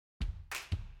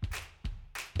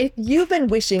If you've been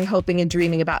wishing, hoping, and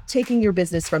dreaming about taking your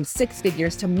business from 6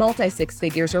 figures to multi-6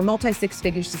 figures or multi-6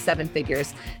 figures to 7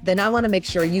 figures, then I want to make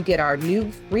sure you get our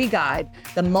new free guide,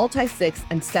 the Multi-6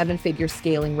 and 7-Figure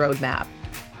Scaling Roadmap.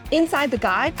 Inside the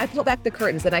guide, I pulled back the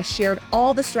curtains and I shared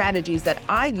all the strategies that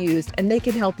I used, and they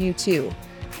can help you too.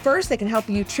 First, they can help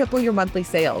you triple your monthly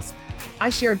sales. I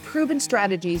shared proven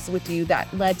strategies with you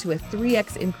that led to a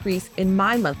 3x increase in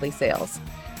my monthly sales.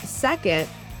 Second,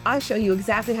 I show you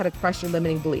exactly how to crush your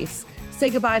limiting beliefs.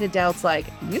 Say goodbye to doubts like,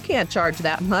 you can't charge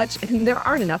that much, and there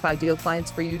aren't enough ideal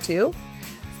clients for you too.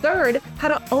 Third, how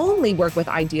to only work with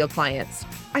ideal clients.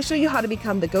 I show you how to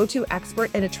become the go-to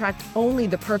expert and attract only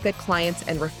the perfect clients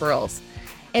and referrals.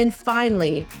 And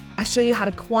finally, I show you how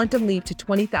to quantum leap to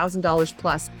 $20,000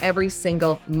 plus every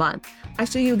single month. I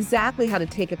show you exactly how to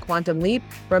take a quantum leap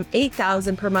from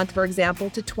 $8,000 per month, for example,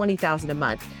 to $20,000 a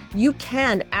month. You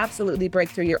can absolutely break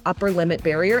through your upper limit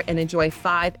barrier and enjoy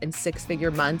 5- and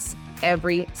 6-figure months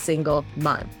every single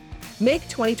month. Make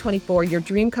 2024 your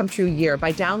dream come true year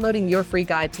by downloading your free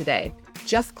guide today.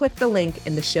 Just click the link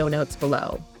in the show notes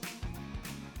below.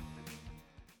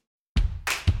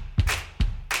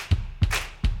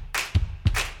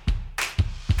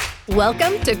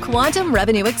 Welcome to Quantum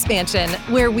Revenue Expansion,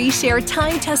 where we share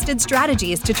time-tested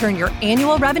strategies to turn your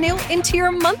annual revenue into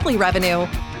your monthly revenue.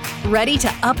 Ready to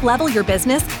up-level your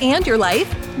business and your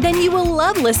life? Then you will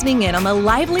love listening in on the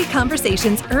lively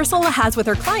conversations Ursula has with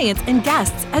her clients and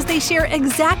guests as they share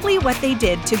exactly what they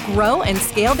did to grow and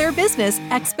scale their business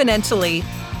exponentially.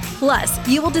 Plus,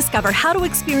 you will discover how to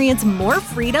experience more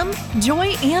freedom, joy,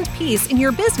 and peace in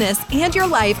your business and your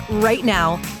life right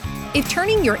now. If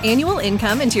turning your annual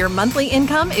income into your monthly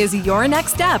income is your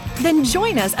next step, then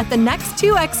join us at the next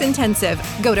 2X Intensive.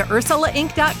 Go to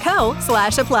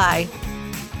ursulainc.co/apply.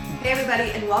 Hey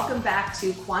everybody, and welcome back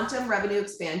to Quantum Revenue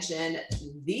Expansion,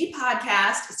 the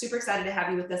podcast. Super excited to have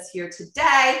you with us here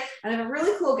today. And I have a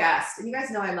really cool guest. And you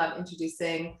guys know I love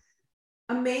introducing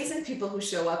amazing people who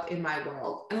show up in my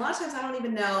world. And a lot of times I don't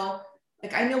even know,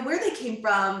 I know where they came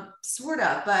from, sort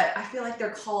of, but I feel like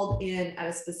they're called in at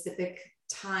a specific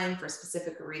time for a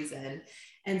specific reason.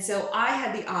 And so I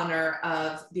had the honor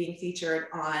of being featured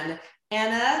on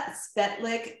Anna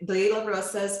Svetlik de la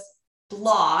Rosa's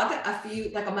blog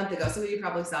a month ago. Some of you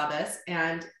probably saw this,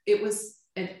 and it was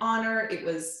an honor. It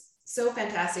was so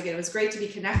fantastic. And it was great to be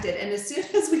connected. And as soon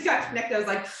as we got connected, I was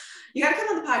like, you got to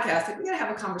come on the podcast. We got to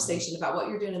have a conversation about what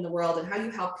you're doing in the world and how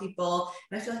you help people.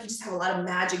 And I feel like you just have a lot of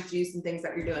magic juice and things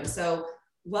that you're doing. So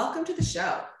welcome to the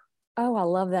show. Oh, I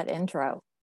love that intro.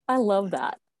 I love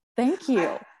that. Thank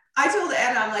you. I told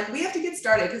Anna, I'm like, we have to get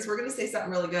started because we're going to say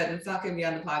something really good and it's not going to be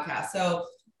on the podcast. So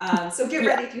get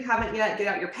ready. If you haven't yet, get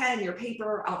out your pen, your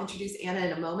paper. I'll introduce Anna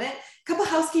in a moment. A couple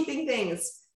housekeeping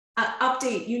things.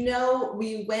 Update,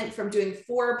 we went from doing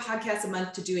 4 podcasts a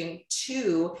month to doing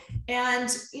 2.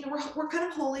 And, we're kind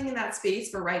of holding in that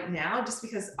space for right now, just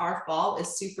because our fall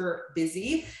is super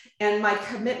busy. And my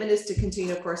commitment is to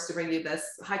continue, of course, to bring you this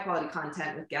high quality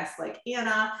content with guests like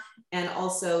Anna, and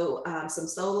also some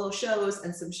solo shows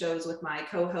and some shows with my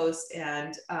co-host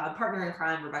and partner in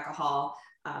crime, Rebecca Hall,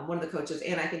 one of the coaches.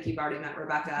 And I think you've already met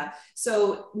Rebecca.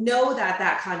 So know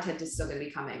that content is still going to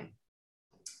be coming.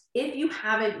 If you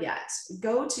haven't yet,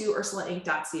 go to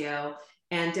ursulainc.co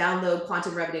and download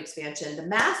Quantum Revenue Expansion, the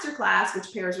masterclass,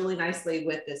 which pairs really nicely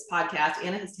with this podcast.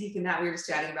 Anna has taken that. We were just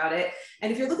chatting about it. And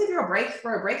if you're looking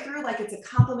for a breakthrough, like it's a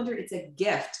complimentary, it's a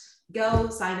gift, go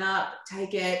sign up,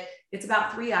 take it. It's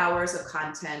about 3 hours of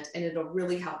content, and it'll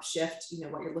really help shift,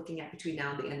 what you're looking at between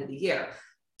now and the end of the year.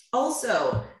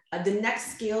 Also, the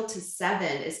next Scale to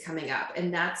 7 is coming up,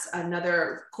 and that's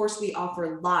another course we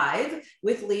offer live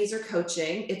with laser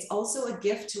coaching. It's also a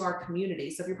gift to our community.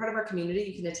 So if you're part of our community,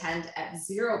 you can attend at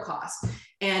 0 cost.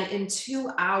 And in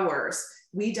 2 hours,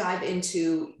 we dive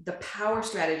into the 2 power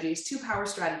strategies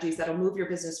that'll move your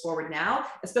business forward now,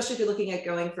 especially if you're looking at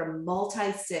going from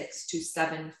multi-6 to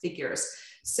 7 figures.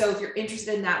 So if you're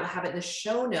interested in that, we'll have it in the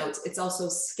show notes. It's also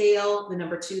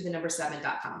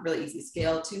scale7.com. Really easy,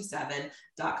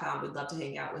 scale27.com. We'd love to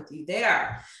hang out with you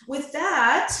there. With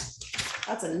that,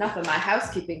 that's enough of my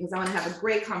housekeeping, because I want to have a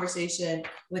great conversation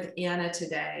with Anna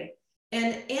today.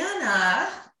 And Anna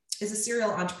is a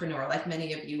serial entrepreneur, like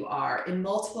many of you are, in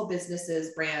multiple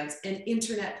businesses, brands, and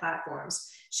internet platforms.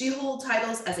 She holds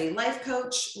titles as a life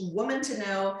coach, woman to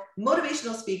know,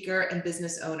 motivational speaker, and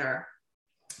business owner.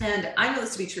 And I know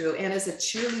this to be true. Anna's a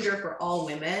cheerleader for all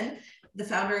women. the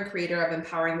founder and creator of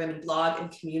Empowering Women blog and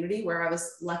community, where I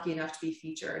was lucky enough to be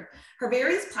featured. Her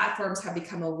various platforms have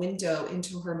become a window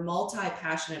into her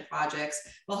multi-passionate projects,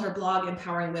 while her blog,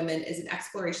 Empowering Women, is an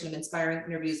exploration of inspiring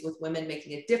interviews with women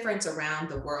making a difference around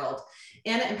the world.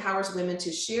 Anna empowers women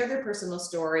to share their personal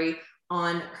story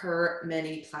on her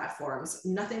many platforms.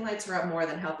 Nothing lights her up more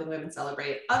than helping women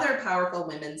celebrate other powerful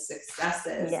women's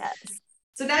successes. Yes.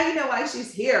 So now you know why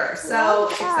she's here. So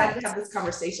excited to have this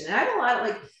conversation. And I have a lot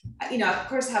of of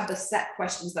course, have the set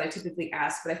questions that I typically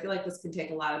ask, but I feel like this can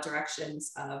take a lot of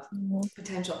directions of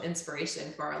potential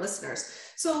inspiration for our listeners.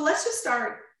 So let's just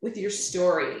start with your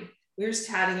story. We were just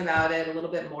chatting about it a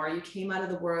little bit more. You came out of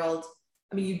the world.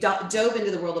 I mean, you dove into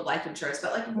the world of life insurance,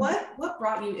 but like what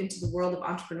brought you into the world of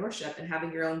entrepreneurship and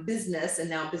having your own business and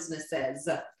now businesses?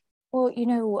 Well,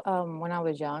 when I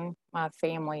was young, my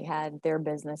family had their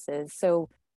businesses. So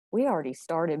we already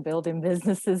started building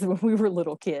businesses when we were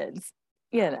little kids.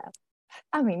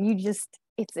 I mean,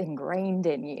 it's ingrained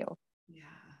in you. Yeah.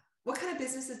 What kind of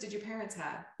businesses did your parents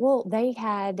have? Well, they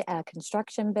had a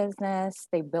construction business.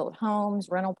 They built homes,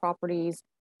 rental properties,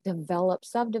 developed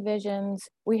subdivisions.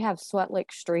 We have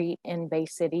Sweatlick Street in Bay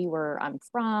City, where I'm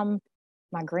from.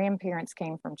 My grandparents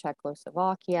came from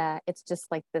Czechoslovakia. It's just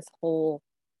like this whole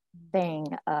thing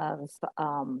of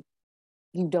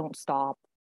you don't stop.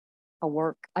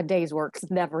 A day's work's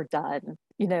never done.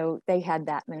 They had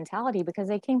that mentality because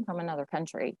they came from another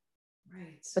country.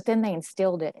 Right. But then they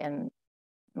instilled it in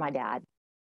my dad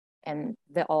and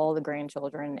all the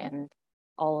grandchildren and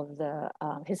all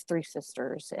of his three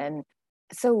sisters. And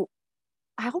so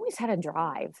I always had a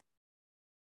drive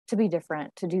to be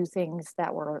different, to do things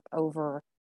that were over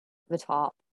the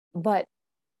top. But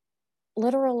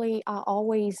literally, I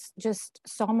always just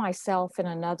saw myself in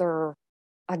another,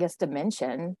 I guess,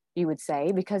 dimension, you would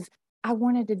say, because I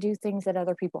wanted to do things that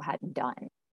other people hadn't done.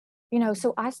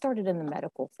 So I started in the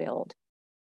medical field.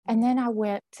 And then I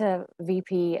went to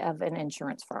VP of an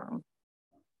insurance firm.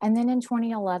 And then in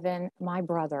 2011, my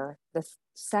brother, the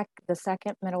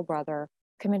second middle brother,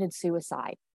 committed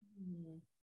suicide.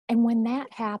 And when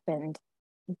that happened,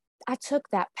 I took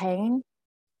that pain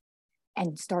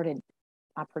and started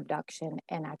my production,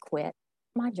 and I quit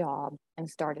my job and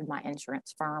started my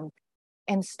insurance firm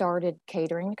and started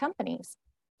catering to companies.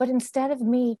 But instead of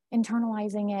me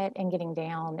internalizing it and getting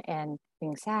down and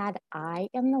being sad, I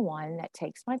am the one that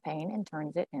takes my pain and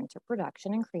turns it into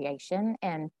production and creation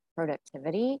and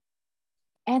productivity.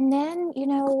 And then,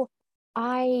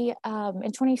 I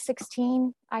in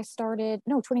 2015, I started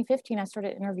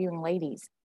interviewing ladies.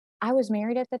 I was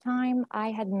married at the time.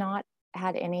 I had not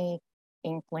had any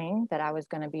inkling that I was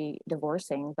going to be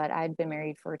divorcing, but I had been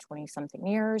married for 20 something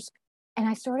years. And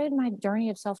I started my journey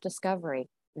of self-discovery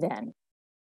then.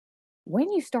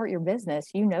 When you start your business,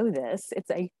 this,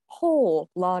 it's a whole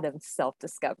lot of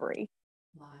self-discovery.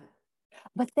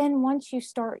 But then once you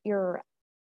start your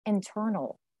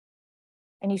internal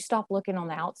and you stop looking on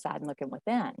the outside and looking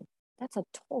within, that's a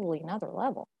totally another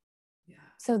level. Yeah.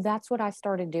 So that's what I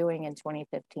started doing in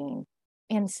 2015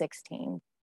 and 16.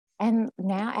 And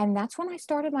that's when I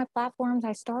started my platforms.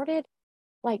 I started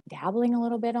like dabbling a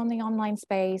little bit on the online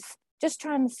space, just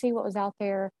trying to see what was out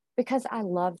there because I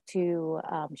love to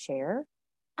share.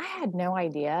 I had no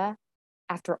idea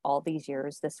after all these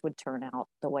years this would turn out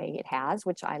the way it has,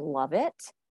 which I love it.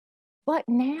 But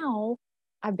now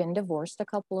I've been divorced a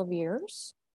couple of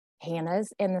years.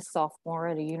 Hannah's in the sophomore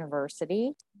at a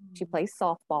university. She plays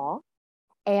softball.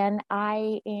 And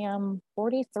I am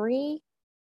 43,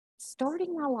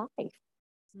 starting my life.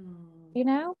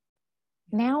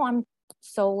 Now I'm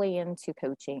solely into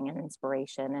coaching and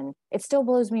inspiration. And it still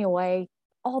blows me away,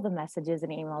 all the messages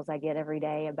and emails I get every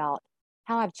day about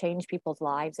how I've changed people's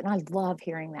lives. And I love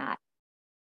hearing that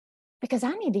because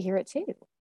I need to hear it too.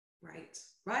 Right.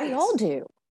 We all do.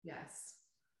 Yes.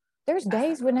 There's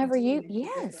days whenever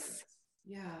yes.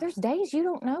 Yeah. There's days you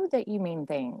don't know that you mean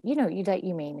that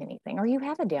you mean anything, or you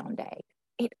have a down day.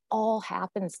 It all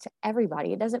happens to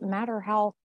everybody. It doesn't matter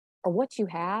how or what you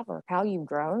have or how you've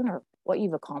grown or what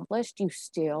you've accomplished. You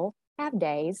still have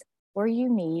days where you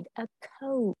need a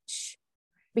coach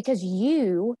because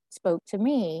you spoke to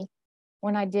me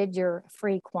when I did your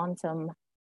free Quantum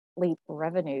Leap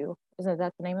revenue. Isn't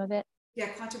that the name of it? Yeah,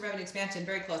 Quantum Revenue Expansion,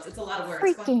 very close. It's a lot of words.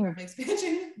 Freaking, Quantum Revenue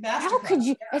Expansion. How could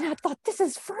you? Yeah. And I thought, this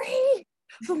is free.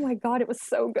 Oh my God, it was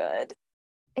so good.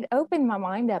 It opened my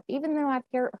mind up. Even though I've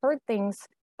heard things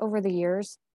over the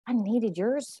years, I needed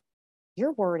your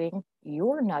wording,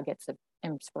 your nuggets of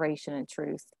inspiration and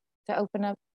truth to open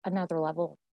up another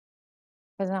level.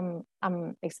 Because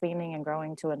I'm expanding and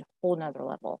growing to a whole nother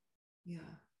level. Yeah.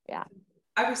 Yeah.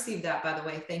 I received that, by the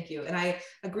way. Thank you. And I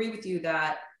agree with you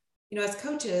that as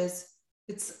coaches,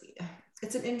 it's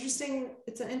an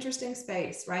interesting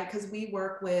space, right? Because we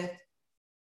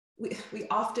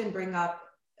often bring up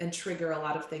and trigger a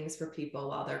lot of things for people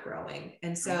while they're growing.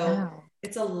 And so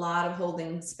it's a lot of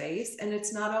holding space, and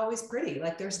it's not always pretty.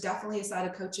 Like there's definitely a side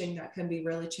of coaching that can be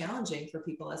really challenging for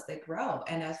people as they grow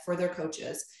and as for their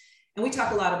coaches. And we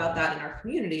talk a lot about that in our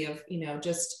community of,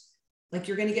 just like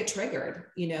you're going to get triggered,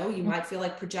 you might feel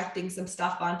like projecting some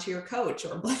stuff onto your coach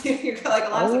or you're like a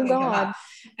lot of stuff can come up.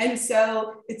 And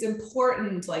so it's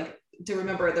important to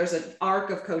remember there's an arc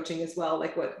of coaching as well,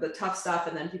 like what the tough stuff,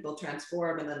 and then people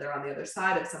transform and then they're on the other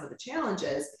side of some of the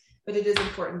challenges. But it is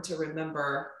important to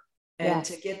remember and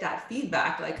to get that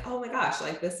feedback, like, oh my gosh,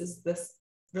 like this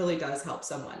really does help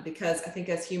someone, because I think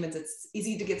as humans, it's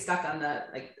easy to get stuck on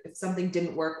if something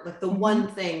didn't work, like the one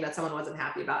thing that someone wasn't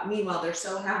happy about. Meanwhile, they're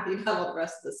so happy about all the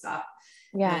rest of the stuff.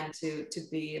 And to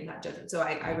be in that judgment. So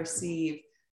I receive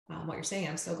what you're saying.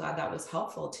 I'm so glad that was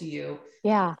helpful to you.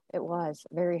 Yeah, it was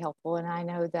very helpful. And I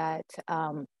know that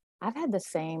I've had the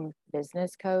same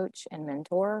business coach and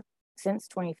mentor since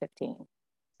 2015.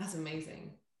 That's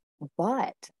amazing.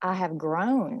 But I have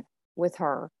grown with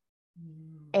her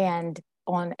and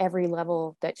on every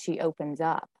level that she opens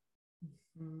up.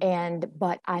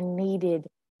 But I needed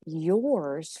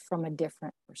yours from a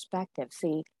different perspective.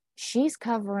 See, she's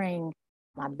covering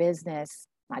my business,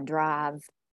 my drive,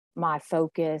 my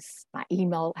focus, my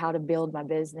email, how to build my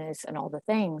business and all the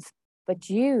things. But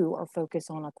you are focused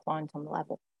on a quantum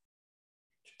level,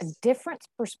 a different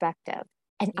perspective.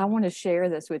 And I want to share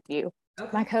this with you.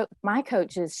 Okay. My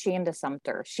coach is Shanda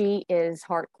Sumter. She is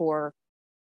hardcore.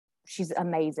 She's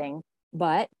amazing.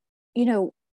 But,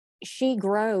 she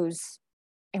grows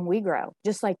and we grow,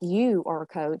 just like you are a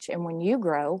coach. And when you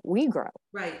grow, we grow.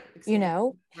 Right. Exactly.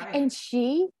 Right. And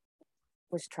she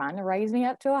was trying to raise me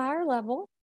up to a higher level.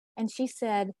 And she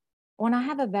said, when I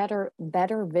have a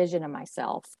better vision of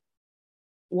myself,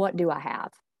 what do I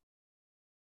have?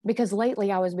 Because lately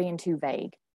I was being too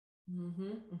vague.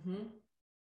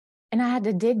 And I had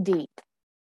to dig deep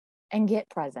and get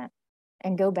present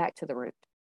and go back to the root.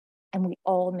 And we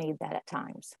all need that at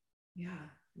times. Yeah,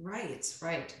 right.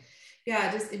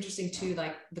 Yeah, it is interesting too,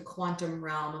 like the quantum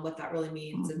realm and what that really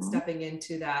means, and stepping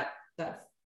into that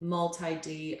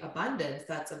multi-D abundance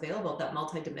that's available, that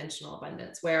multi-dimensional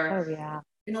abundance, where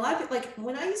and a lot of people, like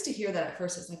when I used to hear that at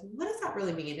first, it's like, what does that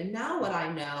really mean? And now what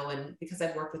I know, and because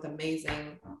I've worked with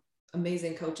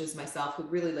amazing coaches myself who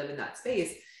really live in that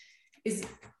space, is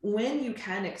when you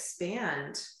can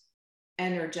expand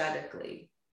energetically,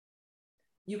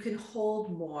 you can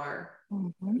hold more,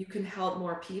 you can help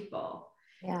more people.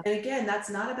 Yeah. And again, that's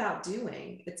not about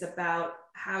doing, it's about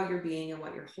how you're being and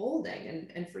what you're holding.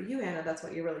 And for you, Anna, that's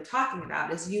what you're really talking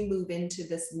about. As you move into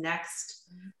this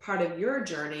next part of your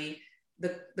journey,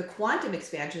 the quantum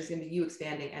expansion is going to be you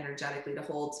expanding energetically to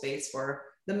hold space for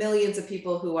the millions of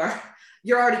people who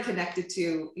you're already connected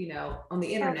to, on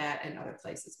the internet and other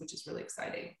places, which is really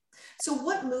exciting. So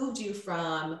what moved you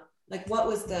from, what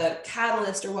was the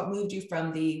catalyst, or what moved you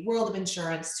from the world of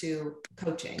insurance to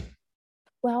coaching?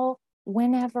 Well,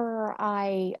 whenever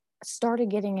I started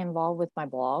getting involved with my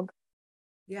blog.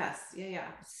 Yes. Yeah.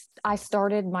 I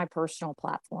started my personal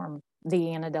platform, the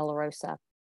Anna De La Rosa.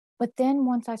 But then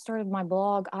once I started my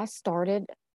blog, I started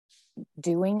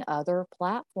doing other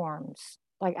platforms.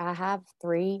 Like I have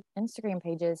 3 Instagram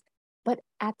pages, but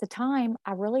at the time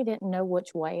I really didn't know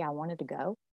which way I wanted to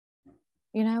go,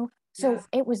 So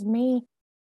it was me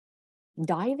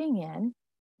diving in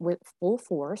with full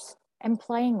force and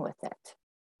playing with it.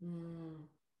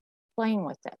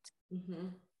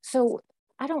 So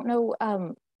I don't know.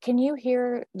 Can you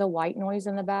hear the white noise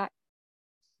in the back?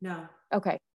 No.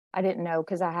 Okay. I didn't know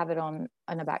because I have it on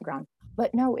in the background.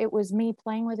 But no, it was me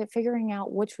playing with it, figuring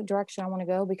out which direction I want to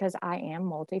go, because I am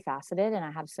multifaceted and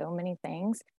I have so many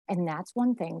things. And that's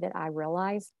one thing that I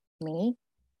realized,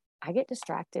 I get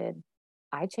distracted.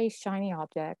 I chase shiny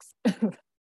objects.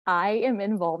 I am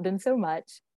involved in so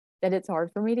much that it's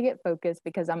hard for me to get focused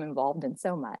because I'm involved in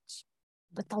so much.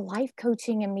 But the life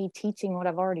coaching and me teaching what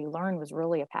I've already learned was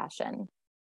really a passion.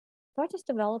 So I just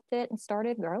developed it and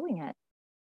started growing it.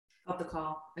 Felt the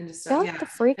call and just the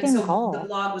freaking call. The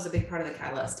blog was a big part of the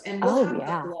catalyst, and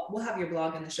we'll have your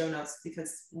blog in the show notes,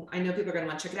 because I know people are going to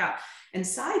want to check it out. And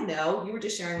side note, you were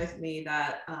just sharing with me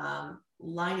that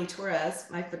Lainey Torres,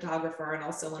 my photographer and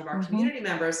also one of our community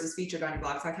members, is featured on your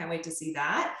blog. So I can't wait to see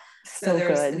that. So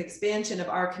there's an expansion of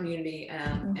our community,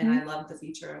 and I love the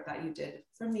feature that you did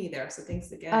for me there. So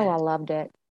thanks again. Oh, I loved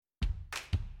it.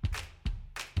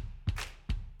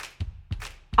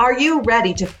 Are you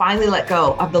ready to finally let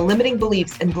go of the limiting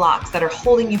beliefs and blocks that are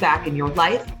holding you back in your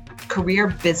life, career,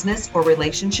 business, or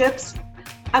relationships?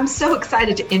 I'm so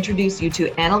excited to introduce you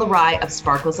to Anna Larai of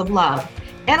Sparkles of Love.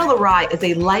 Anna Larai is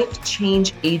a life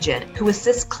change agent who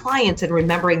assists clients in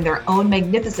remembering their own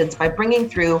magnificence by bringing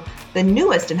through the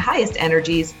newest and highest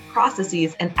energies,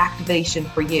 processes, and activation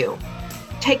for you.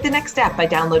 Take the next step by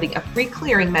downloading a free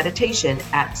clearing meditation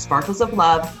at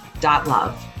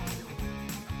sparklesoflove.love.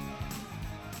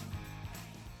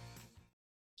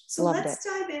 So let's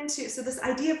dive into, this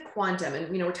idea of quantum, and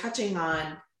we're touching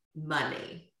on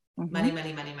money, money.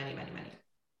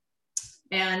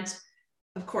 And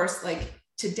of course, like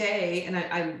today, and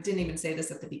I didn't even say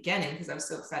this at the beginning because I was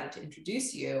so excited to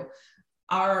introduce you,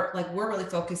 we're really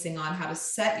focusing on how to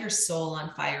set your soul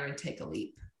on fire and take a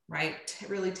leap, right? To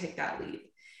really take that leap.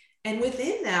 And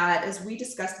within that, as we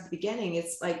discussed at the beginning,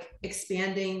 it's like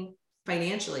expanding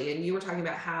financially. And you were talking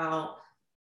about how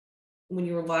when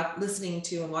you were listening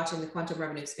to and watching the Quantum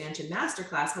Revenue Expansion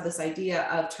Masterclass, how this idea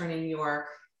of turning your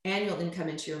annual income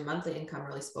into your monthly income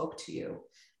really spoke to you.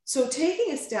 So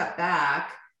taking a step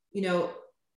back,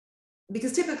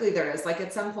 because typically there is, like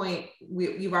at some point,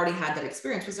 you've already had that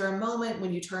experience. Was there a moment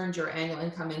when you turned your annual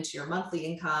income into your monthly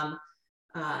income?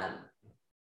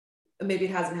 Maybe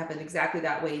it hasn't happened exactly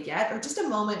that way yet, or just a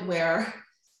moment where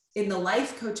in the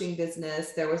life coaching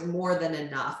business, there was more than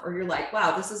enough, or you're like,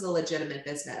 wow, this is a legitimate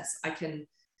business. I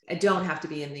don't have to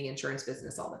be in the insurance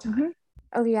business all the time. Mm-hmm.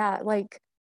 Oh yeah. Like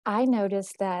I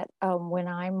noticed that when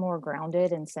I'm more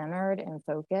grounded and centered and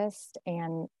focused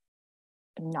and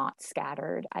not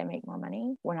scattered, I make more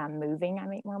money. When I'm moving, I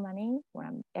make more money. When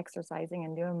I'm exercising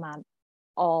and doing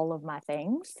all of my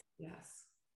things. Yes.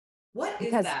 What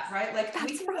is that, right? Like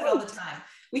we hear that all the time.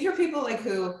 We hear people like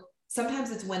who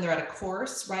sometimes it's when they're at a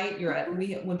course, right? You're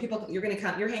hanging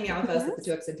out with us at the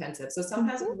 2X Intensive. So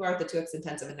sometimes people are at the 2X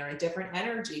Intensive and they're in a different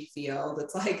energy field.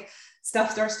 It's like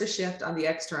stuff starts to shift on the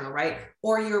external, right?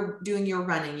 Or you're doing your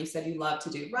running. You said you love to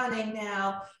do running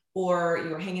now, or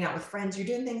you're hanging out with friends. You're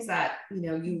doing things that,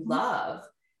 you love,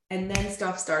 and then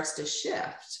stuff starts to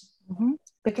shift.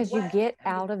 Because you get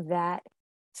out of that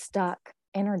stuck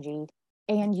energy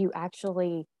and you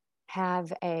actually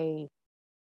have a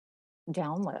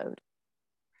download.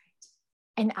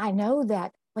 And I know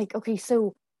that, like, okay,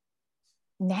 so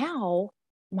now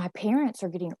my parents are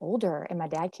getting older and my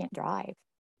dad can't drive.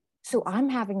 So I'm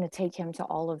having to take him to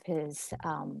all of his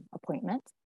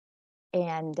appointments,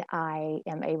 and I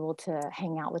am able to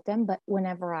hang out with them. But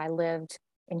whenever I lived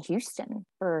in Houston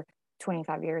for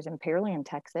 25 years and Pearland,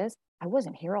 Texas, I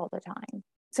wasn't here all the time.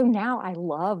 So now I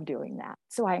love doing that.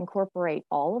 So I incorporate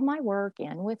all of my work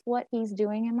in with what he's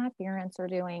doing and my parents are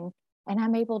doing. And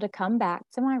I'm able to come back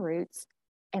to my roots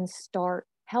and start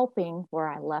helping where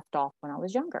I left off when I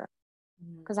was younger.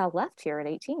 Because I left here at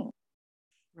 18.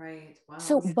 Right. Wow.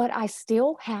 So, but I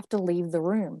still have to leave the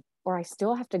room, or I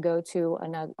still have to go to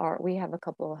another, or we have a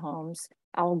couple of homes.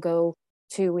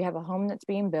 We have a home that's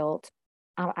being built.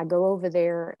 I go over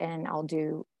there and I'll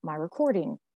do my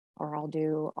recording, or I'll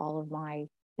do all of my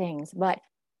things. But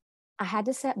I had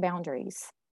to set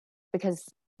boundaries because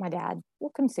my dad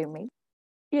will consume me,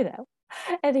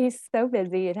 and he's so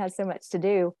busy and has so much to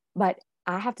do. But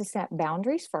I have to set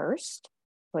boundaries first,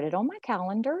 put it on my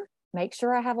calendar, make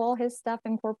sure I have all his stuff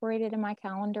incorporated in my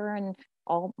calendar and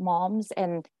all Mom's.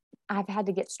 And I've had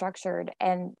to get structured.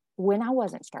 And when I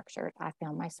wasn't structured, I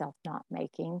found myself not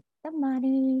making the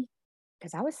money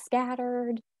because I was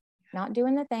scattered, not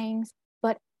doing the things.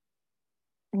 But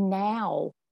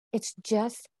now it's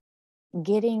just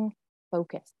getting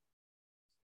focused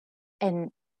and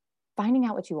finding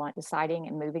out what you want, deciding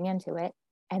and moving into it,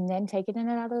 and then taking it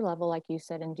another level, like you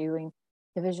said, and doing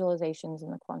the visualizations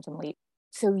and the quantum leap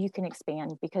so you can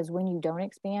expand. Because when you don't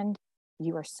expand,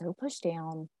 you are so pushed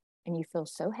down and you feel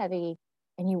so heavy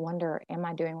and you wonder, am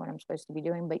I doing what I'm supposed to be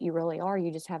doing? But you really are.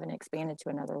 You just haven't expanded to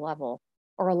another level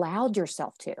or allowed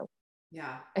yourself to.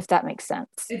 Yeah. If that makes sense.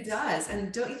 It does.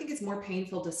 And don't you think it's more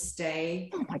painful to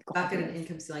stay stuck at an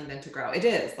income ceiling than to grow? It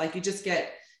is. Like you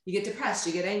get depressed,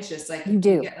 you get anxious, like you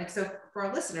do. So for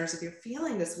our listeners, if you're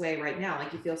feeling this way right now,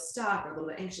 like you feel stuck or a little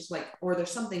bit anxious, or there's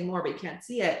something more, but you can't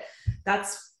see it,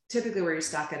 that's typically where you're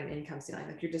stuck at an income ceiling.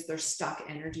 Like there's stuck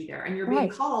energy there and you're being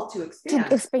called to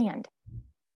expand.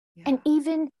 Yeah. And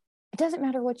even, it doesn't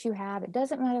matter what you have. It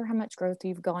doesn't matter how much growth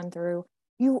you've gone through.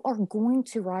 You are going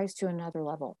to rise to another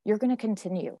level. You're going to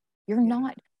continue. You're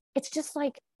not, it's just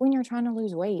like when you're trying to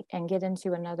lose weight and get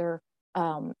into another,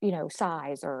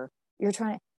 size, or you're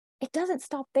trying to, it doesn't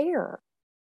stop there.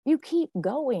 You keep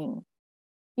going.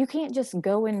 You can't just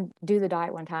go and do the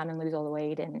diet one time and lose all the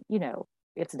weight and,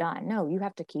 it's done. No, you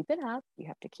have to keep it up. You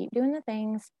have to keep doing the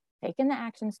things, taking the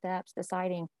action steps,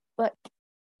 deciding. But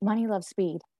money loves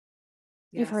speed.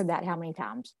 You've Yes. heard that how many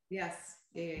times? Yes.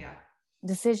 Yeah.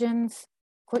 Decisions,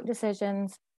 quick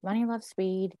decisions, money loves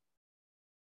speed.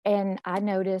 And I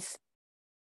notice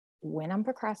when I'm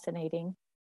procrastinating,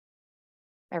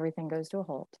 everything goes to a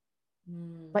halt.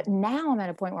 But now I'm at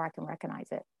a point where I can recognize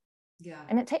it. Yeah.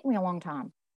 And it took me a long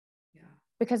time. Yeah.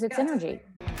 Because it's energy.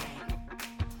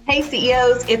 Hey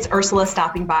CEOs, it's Ursula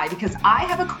stopping by because I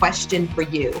have a question for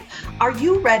you. Are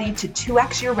you ready to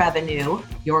 2x your revenue,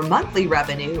 your monthly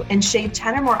revenue, and shave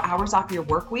 10 or more hours off your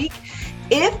work week?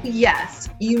 If yes,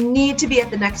 you need to be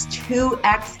at the next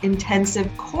 2x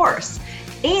intensive course.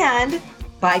 And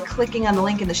by clicking on the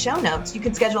link in the show notes, you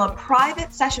can schedule a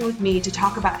private session with me to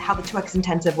talk about how the 2x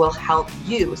Intensive will help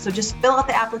you. So just fill out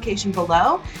the application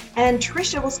below and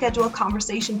Trisha will schedule a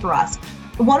conversation for us.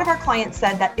 One of our clients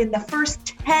said that in the first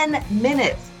 10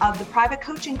 minutes of the private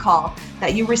coaching call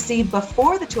that you received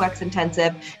before the 2x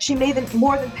Intensive, she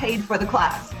more than paid for the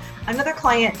class. Another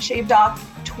client shaved off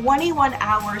 21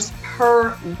 hours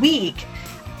per week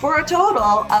for a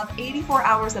total of 84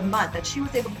 hours a month that she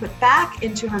was able to put back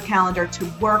into her calendar to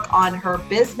work on her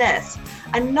business.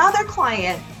 Another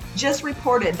client just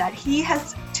reported that he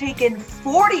has taken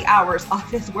 40 hours off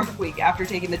his work week after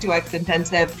taking the 2x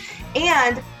Intensive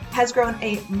and has grown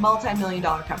a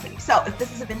multi-million-dollar company. So if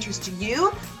this is of interest to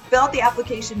you, fill out the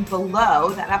application below.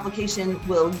 That application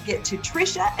will get to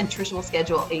Trisha, and Trisha will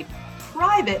schedule a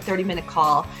private 30-minute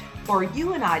call for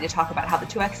you and I to talk about how the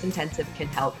 2x Intensive can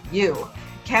help you.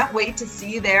 Can't wait to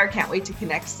see you there. Can't wait to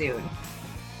connect soon.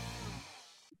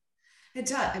 It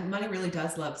does. And money really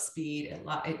does love speed.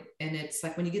 And it's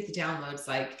like when you get the downloads,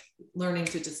 like learning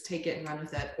to just take it and run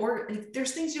with it. Or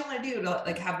there's things you want to do to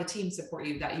like have the team support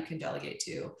you that you can delegate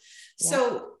to. Yeah.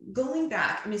 So going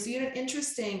back, I mean, so you had an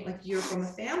interesting, like you're from a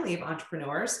family of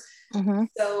entrepreneurs. Mm-hmm.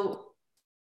 So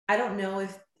I don't know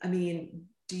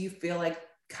do you feel like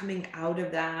coming out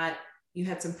of that, you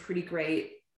had some pretty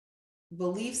great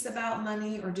beliefs about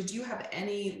money, or did you have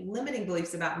any limiting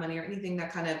beliefs about money or anything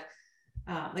that kind of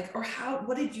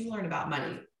what did you learn about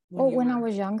money? When I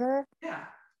was younger? Yeah.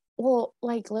 Well,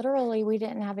 like literally we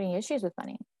didn't have any issues with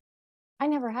money. I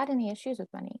never had any issues with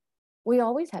money. We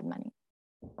always had money.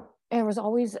 There was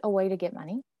always a way to get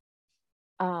money.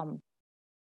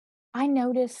 I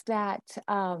noticed that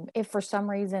if for some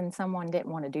reason someone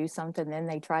didn't want to do something, then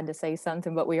they tried to say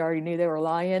something, but we already knew they were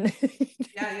lying.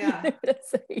 Yeah.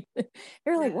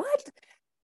 You're like, what?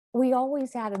 We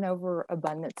always had an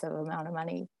overabundance of amount of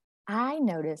money. I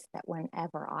noticed that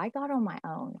whenever I got on my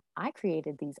own, I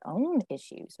created these own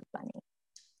issues with money.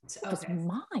 It was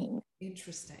mine.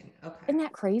 Interesting. Okay. Isn't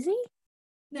that crazy?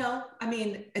 No, I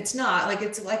mean, it's not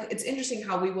it's interesting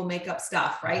how we will make up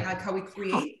stuff, right? Like how we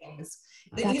create things.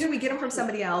 Either we get them from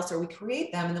somebody else or we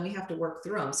create them and then we have to work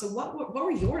through them. So what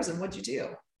were yours and what'd you do?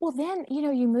 Well, then,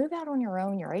 you move out on your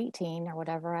own, you're 18 or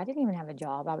whatever. I didn't even have a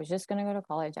job. I was just going to go to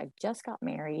college. I just got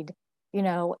married,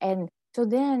 and so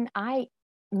then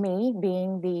me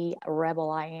being the rebel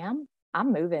I am,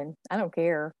 I'm moving. I don't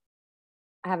care.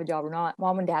 I have a job or not.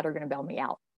 Mom and dad are going to bail me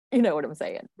out. You know what I'm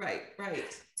saying? Right.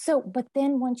 So, but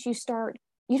then once you start,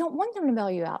 you don't want them to bail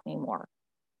you out anymore.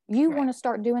 You want to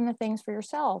start doing the things for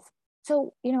yourself.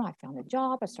 So, I found a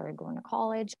job. I started going to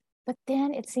college, but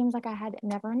then it seems like I had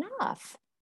never enough.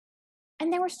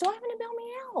 And they were still having to bail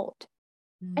me out.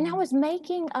 Mm. And I was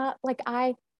making up, like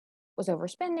I was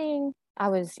overspending. I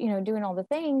was, doing all the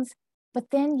things. But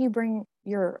then you bring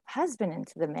your husband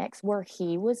into the mix where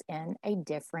he was in a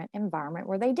different environment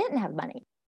where they didn't have money.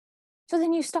 So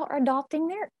then you start adopting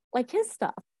his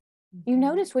stuff. Mm-hmm. You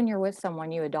notice when you're with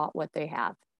someone, you adopt what they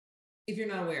have. If you're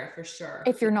not aware, for sure.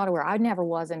 If you're not aware, I never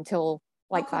was until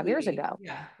 5 years ago.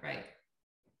 Yeah, right.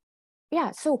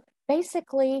 Yeah, so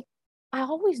basically, I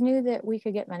always knew that we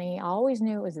could get money. I always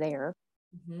knew it was there.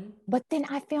 Mm-hmm. But then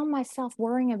I found myself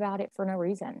worrying about it for no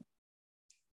reason.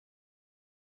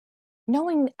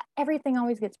 Knowing everything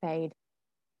always gets paid,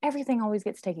 everything always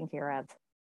gets taken care of.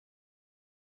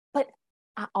 But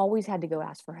I always had to go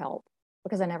ask for help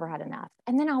because I never had enough.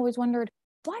 And then I always wondered,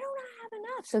 why don't I have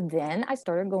enough? So then I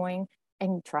started going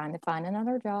and trying to find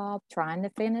another job, trying to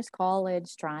finish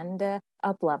college, trying to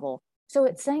up level. So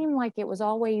it seemed like it was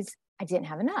always, I didn't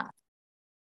have enough.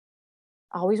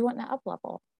 I always wanting to up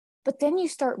level. But then you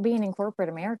start being in corporate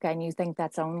America and you think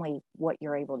that's only what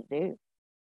you're able to do,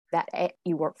 that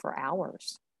you work for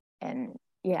hours. And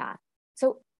yeah,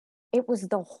 so it was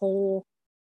the whole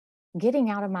getting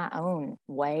out of my own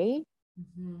way,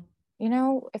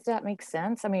 if that makes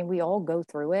sense. I mean, we all go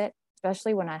through it,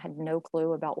 especially when I had no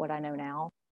clue about what I know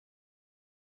now.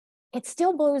 It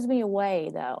still blows me away,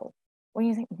 though, when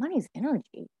you think money's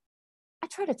energy. I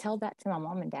try to tell that to my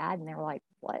mom and dad, and they were like,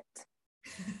 what?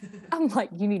 I'm like,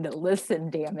 you need to listen,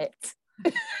 damn it.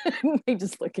 They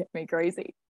just look at me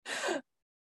crazy.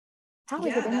 How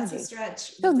is it energy? That's a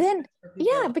stretch. So then,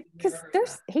 yeah,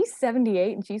 because he's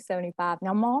 78 and she's 75.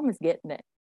 Now mom is getting it.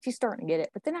 She's starting to get it.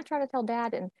 But then I try to tell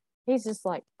dad and he's just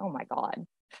like, oh my God.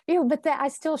 But that I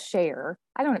still share.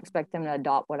 I don't expect them to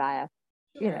adopt what I,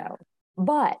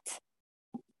 but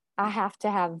I have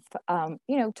to have,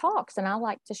 talks, and I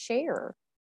like to share,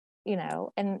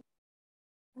 and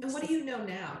what do you know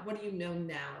now? What do you know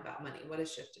now about money? What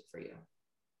has shifted for you?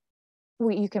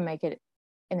 well, you can make it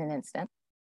in an instant.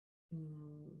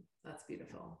 That's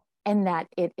beautiful. And that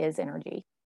it is energy.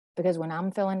 Because when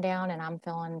I'm feeling down and I'm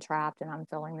feeling trapped and I'm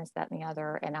feeling this, that, and the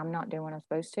other, and I'm not doing what I'm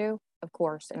supposed to, of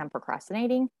course, and I'm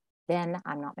procrastinating, then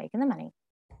I'm not making the money.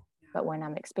 But when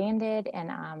I'm expanded and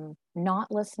I'm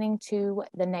not listening to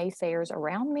the naysayers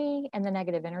around me and the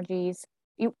negative energies,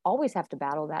 you always have to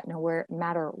battle that no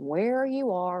matter where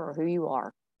you are or who you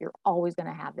are. You're always going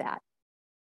to have that.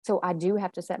 So I do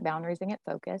have to set boundaries and get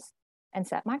focused and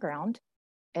set my ground.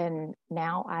 And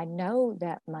now I know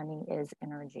that money is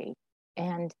energy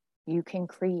and you can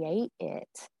create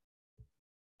it.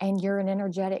 And you're an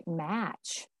energetic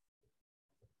match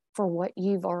for what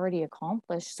you've already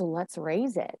accomplished. So let's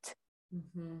raise it.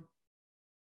 Mm-hmm.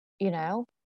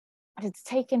 It's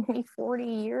taken me 40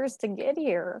 years to get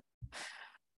here.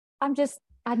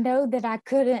 I know that I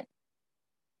couldn't.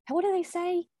 What do they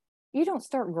say? You don't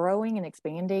start growing and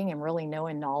expanding and really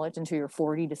knowing knowledge until you're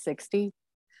 40 to 60.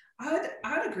 I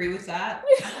would agree with that.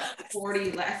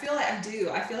 40, I feel like I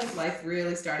do. I feel like life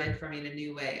really started for me in a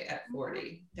new way at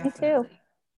 40. Definitely. Me too.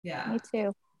 Yeah. Me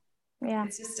too. Yeah.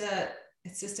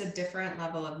 It's just a different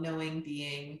level of knowing,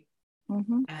 being,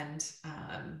 and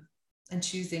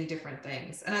choosing different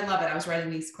things. And I love it. I was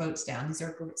writing these quotes down. These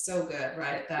are so good,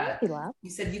 right? That you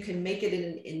said you can make it in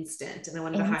an instant. And I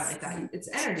wanted to highlight that. It's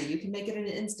energy. You can make it in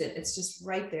an instant. It's just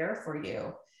right there for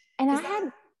you. And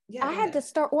I had to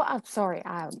start, well, I'm sorry,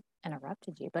 I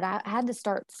interrupted you, but I had to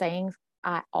start saying,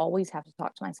 I always have to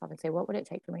talk to myself and say, what would it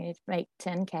take for me to make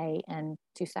 10K in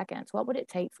 2 seconds? What would it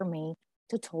take for me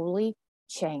to totally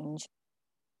change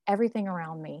everything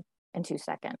around me in 2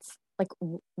 seconds? Like,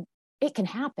 it can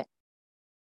happen,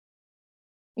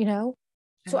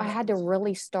 So I had to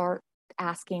really start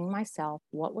asking myself,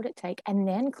 what would it take? And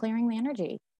then clearing the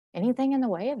energy. Anything in the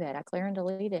way of it, I clear and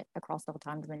delete it across all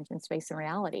time, dimension, space, and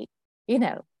reality.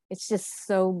 It's just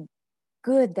so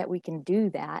good that we can do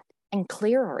that and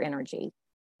clear our energy.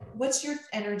 What's your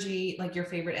energy, like your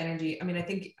favorite energy? I mean, I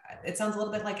think it sounds a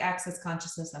little bit like access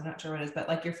consciousness. I'm not sure what it is, but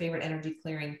like your favorite energy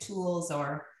clearing tools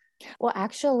or. Well,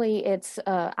 actually, it's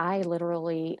I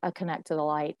literally connect to the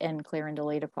light and clear and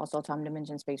delete across all time,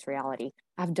 dimension, space, reality.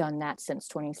 I've done that since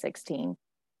 2016.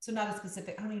 So not a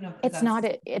specific. I don't even know. It's not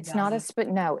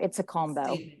no. It's a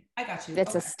combo. Statement. I got you.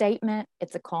 It's a statement.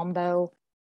 It's a combo.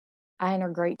 I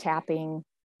integrate tapping,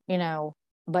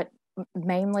 but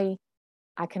mainly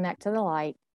I connect to the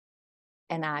light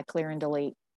and I clear and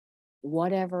delete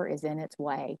whatever is in its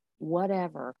way,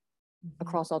 whatever,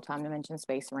 across all time, dimension,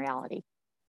 space, and reality.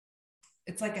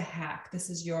 It's like a hack. This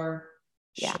is your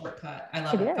shortcut. I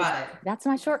love it. Got it. That's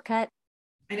my shortcut.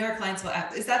 I know our clients will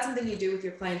ask, is that something you do with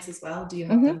your clients as well? Do you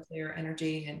help them clear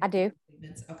energy? And I do.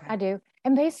 Okay. I do.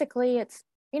 And basically it's,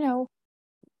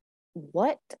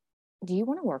 what do you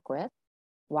want to work with?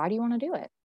 Why do you want to do it?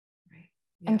 Right.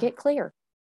 Yeah. And get clear.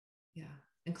 Yeah.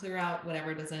 And clear out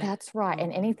whatever doesn't. That's right.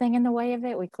 And anything in the way of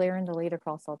it, we clear and delete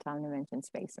across all time, dimension,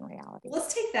 space, and reality.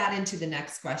 Let's take that into the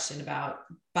next question about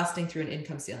busting through an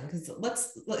income ceiling. Because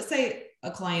let's say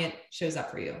a client shows up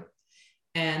for you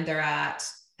and they're at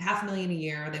 $500,000 a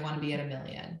year. They want to be at $1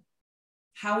 million.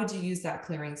 How would you use that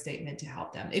clearing statement to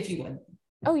help them, if you would?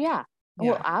 Oh, yeah.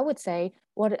 Well, I would say,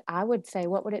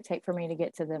 what would it take for me to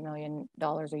get to the $1 million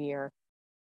a year?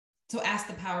 So ask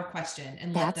the power question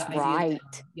and let the right.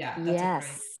 Yeah.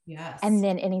 Yes. Yes. And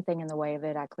then anything in the way of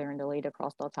it, I clear and delete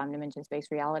across all time, dimension, space,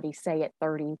 reality. Say it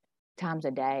 30 times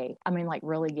a day. I mean, like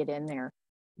really get in there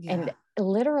and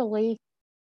literally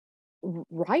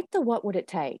write the what would it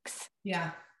takes.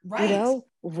 Yeah. Right.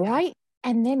 Right.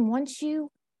 And then once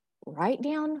you write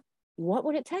down what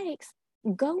would it takes,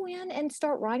 go in and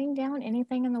start writing down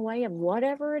anything in the way of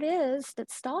whatever it is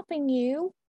that's stopping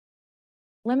you,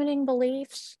 limiting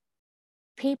beliefs,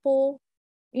 people,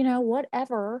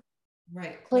 whatever.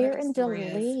 Right. Clear and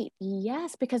delete.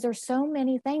 Yes, because there's so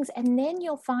many things. And then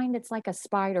you'll find it's like a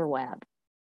spider web.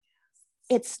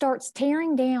 It starts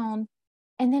tearing down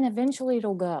and then eventually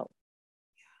it'll go.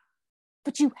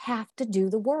 But you have to do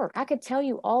the work. I could tell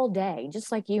you all day,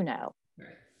 just like Right.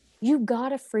 You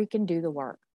gotta freaking do the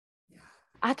work. Yeah.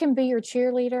 I can be your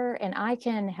cheerleader and I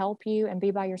can help you and be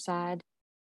by your side,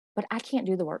 but I can't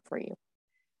do the work for you.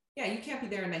 Yeah, you can't be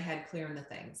there in my head clearing the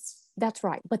things. That's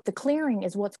right. But the clearing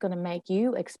is what's going to make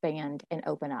you expand and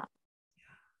open up.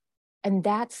 And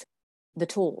that's the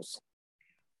tools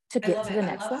to get to the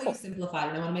next level. I love how you simplified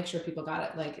it. I want to make sure people got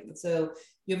it. Like, so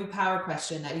you have a power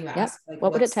question that you ask. Yep. Like,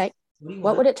 what would it take?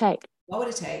 What would it take? What would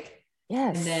it take?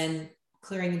 Yes. And then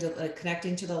clearing,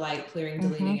 connecting to the light, clearing,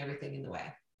 deleting everything in the way.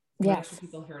 Yes. Make sure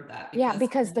people heard that.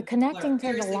 Because the connecting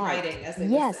to the light.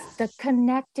 Yes, the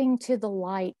connecting to the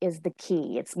light is the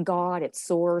key. It's God, it's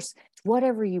source, it's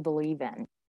whatever you believe in.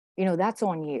 You know, that's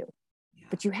on you. Yeah.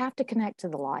 But you have to connect to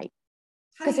the light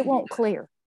because it won't clear.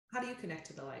 How do you connect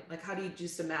to the light? Like, how do you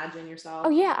just imagine yourself?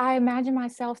 Oh, yeah. I imagine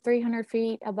myself 300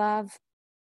 feet above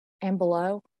and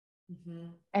below.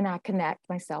 And I connect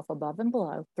myself above and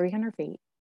below 300 feet,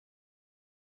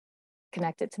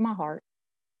 connect it to my heart,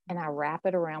 and I wrap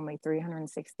it around me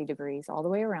 360 degrees all the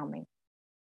way around me.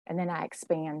 And then I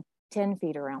expand 10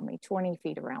 feet around me, 20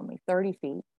 feet around me, 30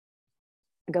 feet.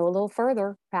 I go a little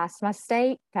further past my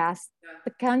state, past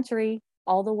the country,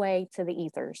 all the way to the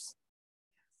ethers.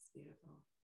 Beautiful.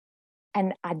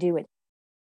 And I do it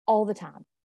all the time.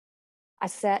 I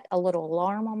set a little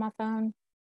alarm on my phone.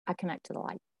 I connect to the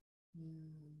light.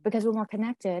 Because when we're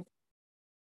connected,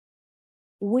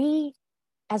 we,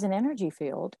 as an energy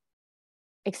field,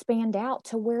 expand out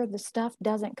to where the stuff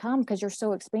doesn't come because you're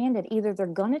so expanded. Either they're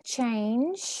going to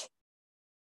change,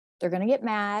 they're going to get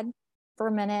mad for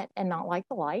a minute and not like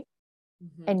the light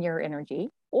and your energy,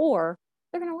 or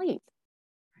they're going to leave.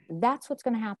 That's what's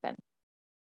going to happen.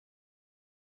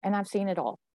 And I've seen it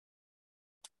all.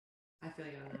 I feel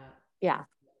you on that. Yeah.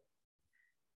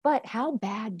 But how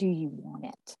bad do you want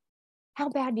it? How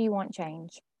bad do you want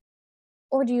change?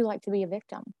 Or do you like to be a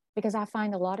victim? Because I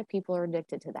find a lot of people are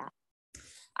addicted to that.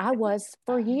 I was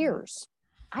for years.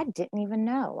 I didn't even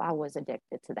know I was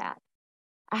addicted to that.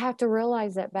 I have to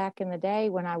realize that back in the day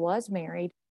when I was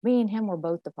married, me and him were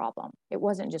both the problem. It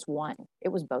wasn't just one. It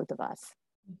was both of us.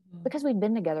 Because we'd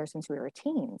been together since we were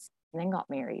teens and then got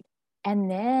married. And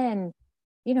then,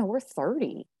 you know, we're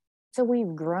 30. So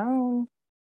we've grown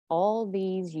all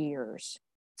these years.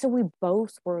 So we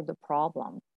both were the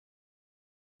problem.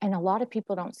 And a lot of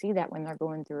people don't see that when they're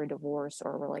going through a divorce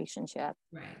or a relationship.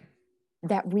 Right.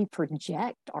 That we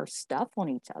project our stuff on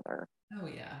each other. Oh,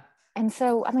 yeah. And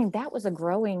so, I mean, that was a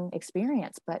growing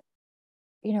experience. But,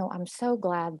 you know, I'm so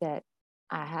glad that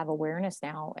I have awareness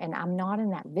now. And I'm not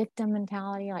in that victim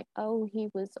mentality like, oh, he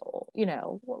was, you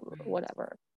know,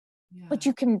 whatever. Yeah. But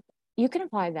you can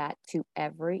apply that to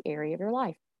every area of your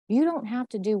life. You don't have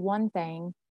to do one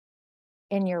thing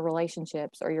in your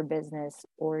relationships or your business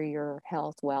or your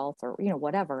health, wealth, or, you know,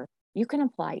 whatever. You can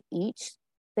apply each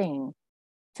thing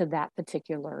to that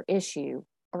particular issue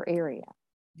or area.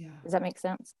 Yeah. Does that make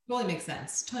sense? Totally makes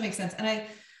sense. And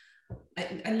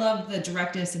I love the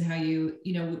directness and how you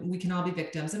know, we can all be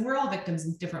victims, and we're all victims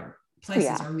in different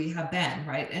places where we have been,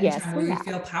 right? Anytime where we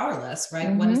feel powerless,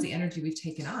 right? What is the energy we've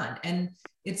taken on? And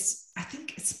I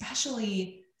think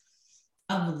especially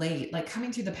of late, like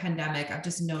coming through the pandemic, I've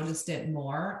just noticed it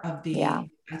more of the,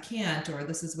 I can't, or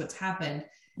this is what's happened.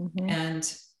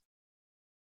 And,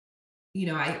 you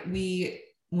know,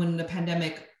 when the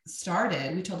pandemic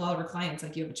started, we told all of our clients,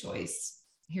 like, you have a choice.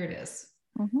 Here it is.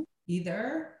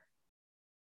 Either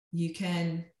you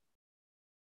can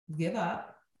give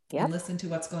up and listen to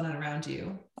what's going on around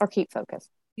you, or keep focused.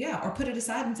 Yeah. Or put it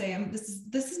aside and say,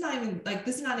 this is not even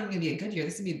going to be a good year.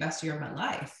 This is going to be the best year of my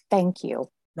life. Thank you.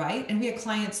 Right. And we had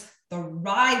clients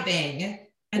thriving.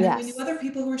 And then we knew other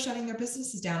people who were shutting their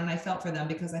businesses down. And I felt for them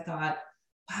because I thought,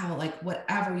 wow, like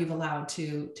whatever you've allowed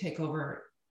to take over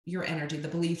your energy, the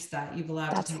beliefs that you've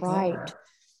allowed to take over.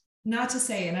 Not to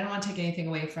say, and I don't want to take anything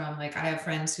away from, like, I have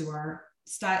friends who are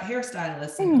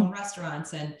hairstylists and own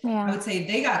restaurants. And I would say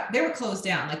they were closed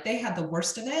down. Like, they had the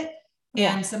worst of it.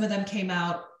 And some of them came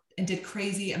out and did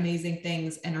crazy, amazing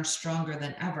things and are stronger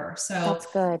than ever. So, that's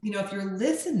good. You know, if you're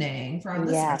listening, for our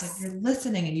listeners, like, you're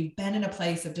listening and you've been in a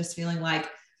place of just feeling like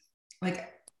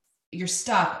you're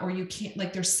stuck, or you can't,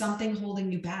 like, there's something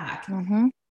holding you back,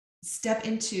 step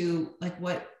into, like,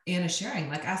 what Anna's sharing,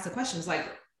 like, ask the questions, like,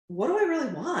 what do I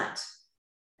really want?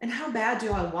 And how bad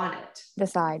do I want it?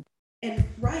 Decide. And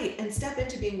step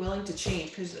into being willing to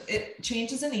change, because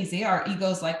change isn't easy. Our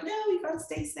ego's like, no, you got to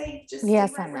stay safe. Just stay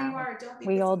right where you are. Don't be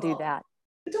we all do that.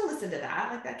 But don't listen to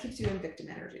that. Like, that keeps you in victim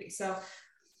energy. So,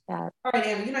 all right,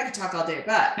 Anna, you and I could talk all day,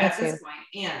 but at this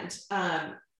point, and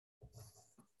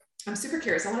I'm super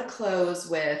curious. I want to close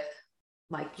with,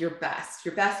 like, your best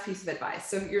piece of advice.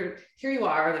 So here you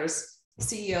are, there's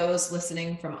CEOs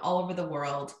listening from all over the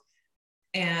world,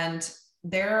 and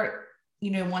they're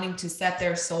wanting to set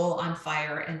their soul on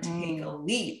fire and take a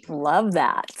leap. Love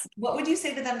that. What would you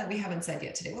say to them that we haven't said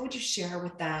yet today? What would you share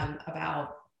with them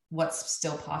about what's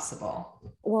still possible?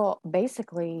 Well,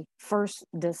 basically, first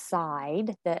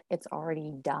decide that it's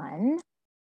already done.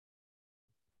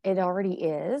 It already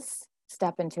is.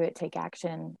 Step into it, take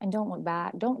action, and don't look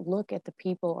back. Don't look at the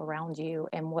people around you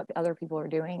and what other people are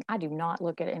doing. I do not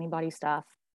look at anybody's stuff.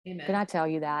 Amen. Can I tell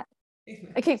you that?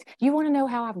 Amen. Okay, you want to know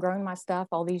how I've grown my stuff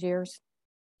all these years?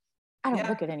 I don't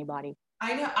look at anybody.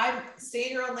 I know. I'm stay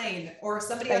in your own lane. Or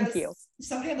somebody on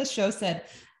the show said,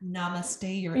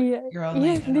 "Namaste your own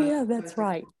lane." Yeah, that's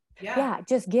right. Yeah,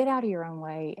 just get out of your own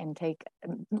way and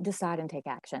decide and take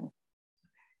action.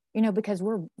 Because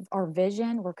we're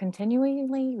continually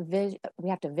we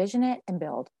have to vision it and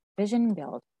build,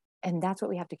 and that's what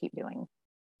we have to keep doing.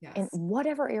 Yes. In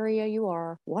whatever area you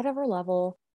are, whatever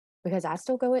level, because I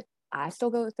still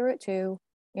go through it too.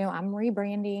 I'm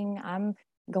rebranding. I'm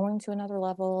going to another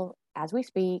level as we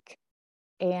speak,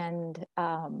 and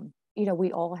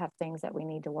we all have things that we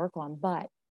need to work on. But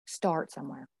start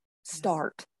somewhere.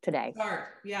 Start today.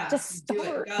 Just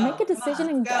start. Make a decision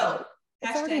and go.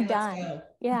 It's already done.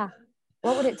 Yeah.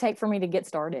 What would it take for me to get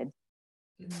started?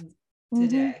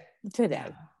 Today.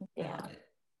 Yeah.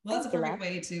 Well, that's a perfect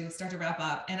way to start to wrap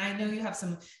up. And I know you have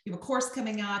a course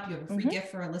coming up, you have a free gift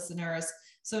for our listeners.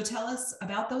 So tell us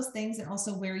about those things and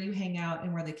also where you hang out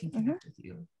and where they can connect with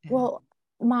you. Well,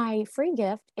 my free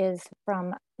gift is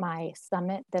from my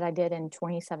summit that I did in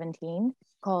 2017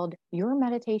 called Your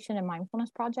Meditation and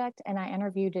Mindfulness Project. And I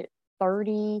interviewed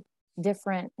 30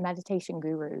 different meditation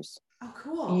gurus. Oh,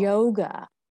 cool. Yoga,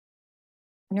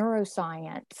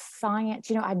 neuroscience,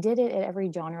 science. I did it at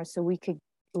every genre so we could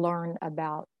learn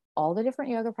about all the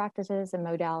different yoga practices and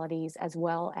modalities, as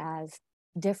well as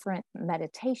different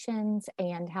meditations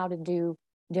and how to do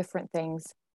different things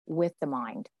with the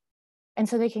mind. And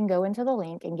so they can go into the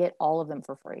link and get all of them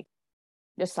for free.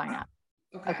 Just sign up.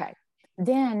 Okay.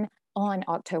 Then on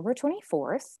October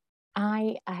 24th,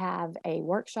 I have a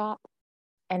workshop,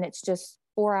 and it's just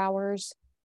 4 hours,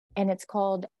 and it's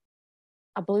called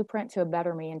A Blueprint to a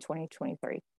Better Me in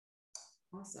 2023.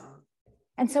 Awesome.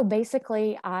 And so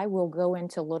basically I will go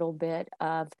into a little bit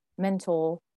of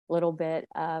mental, little bit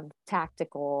of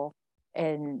tactical,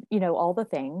 and, all the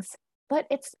things, but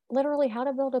it's literally how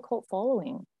to build a cult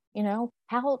following,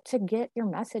 how to get your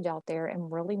message out there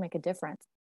and really make a difference,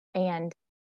 and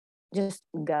just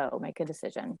go make a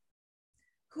decision.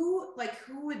 Who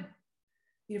would,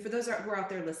 for those who are out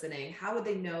there listening, how would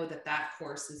they know that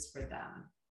course is for them?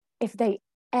 If they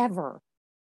ever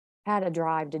had a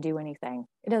drive to do anything,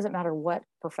 it doesn't matter what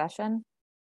profession,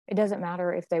 it doesn't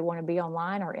matter if they want to be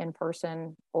online or in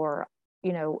person, or,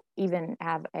 even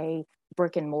have a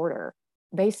brick and mortar.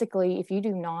 Basically, if you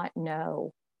do not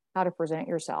know how to present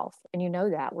yourself, and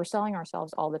that we're selling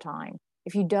ourselves all the time,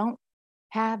 if you don't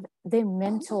have the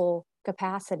mental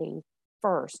capacity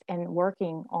first and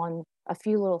working on a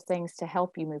few little things to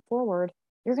help you move forward,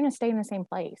 you're going to stay in the same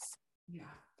place. Yeah.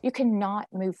 You cannot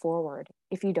move forward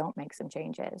if you don't make some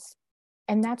changes.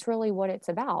 And that's really what it's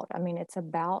about. I mean, it's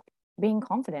about being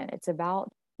confident. It's about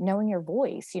knowing your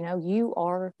voice. You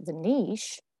are the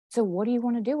niche. So what do you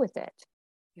want to do with it?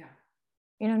 Yeah.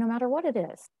 No matter what it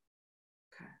is.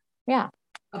 Okay. Yeah.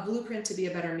 A blueprint to be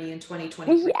a better me in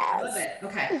 2020. Yes. I love it.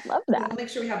 Okay. I love that. We'll make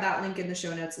sure we have that link in the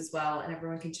show notes as well, and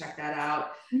everyone can check that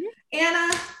out. Mm-hmm.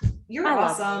 Anna, you're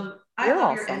awesome. I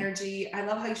love your awesome. energy. I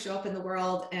love how you show up in the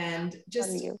world, and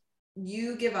just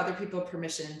you give other people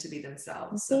permission to be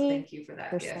themselves. So thank you for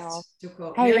that gift. To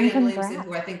quote Marianne Williamson,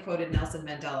 who I think quoted Nelson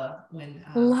Mandela when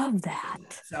love that.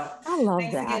 So I love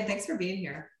thanks that. Again. Thanks for being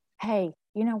here. Hey,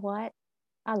 you know what?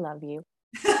 I love you.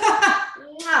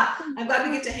 I'm glad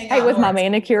we get to hang out. Hey, with my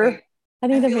manicure. I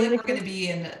feel like we're going to be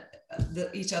in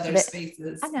each other's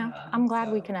spaces. I know. I'm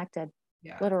glad we connected.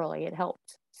 Yeah. Literally, it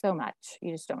helped so much.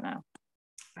 You just don't know.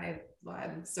 I'm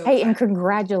so excited. And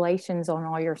congratulations on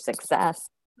all your success.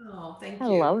 Oh, thank you. I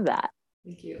love that.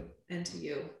 Thank you. And to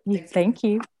you. Thank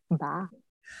you. Bye.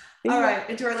 All right.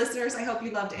 And to our listeners, I hope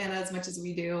you loved Anna as much as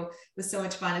we do. It was so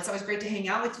much fun. It's always great to hang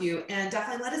out with you, and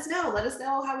definitely let us know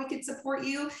how we can support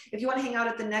you. If you want to hang out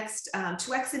at the next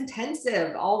 2X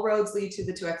Intensive, all roads lead to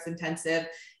the 2X Intensive.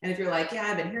 And if you're like, yeah,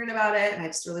 I've been hearing about it and I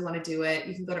just really want to do it,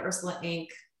 you can go to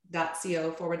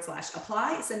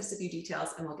ursulainc.co/apply, send us a few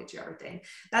details, and we'll get you everything.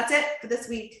 That's it for this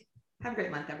week. Have a great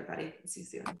month, everybody. See you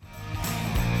soon.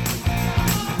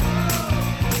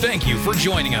 Thank you for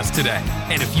joining us today.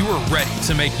 And if you are ready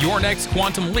to make your next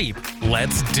quantum leap,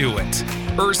 let's do it.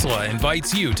 Ursula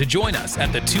invites you to join us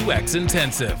at the 2X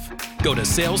Intensive. Go to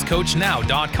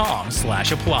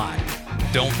salescoachnow.com/apply.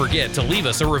 Don't forget to leave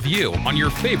us a review on your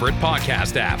favorite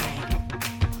podcast app.